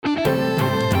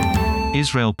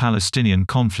Israel-Palestinian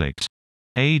conflict.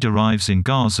 Aid arrives in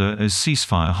Gaza as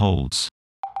ceasefire holds.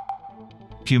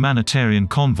 Humanitarian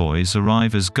convoys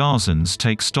arrive as Gazans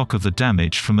take stock of the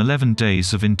damage from 11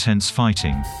 days of intense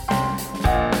fighting.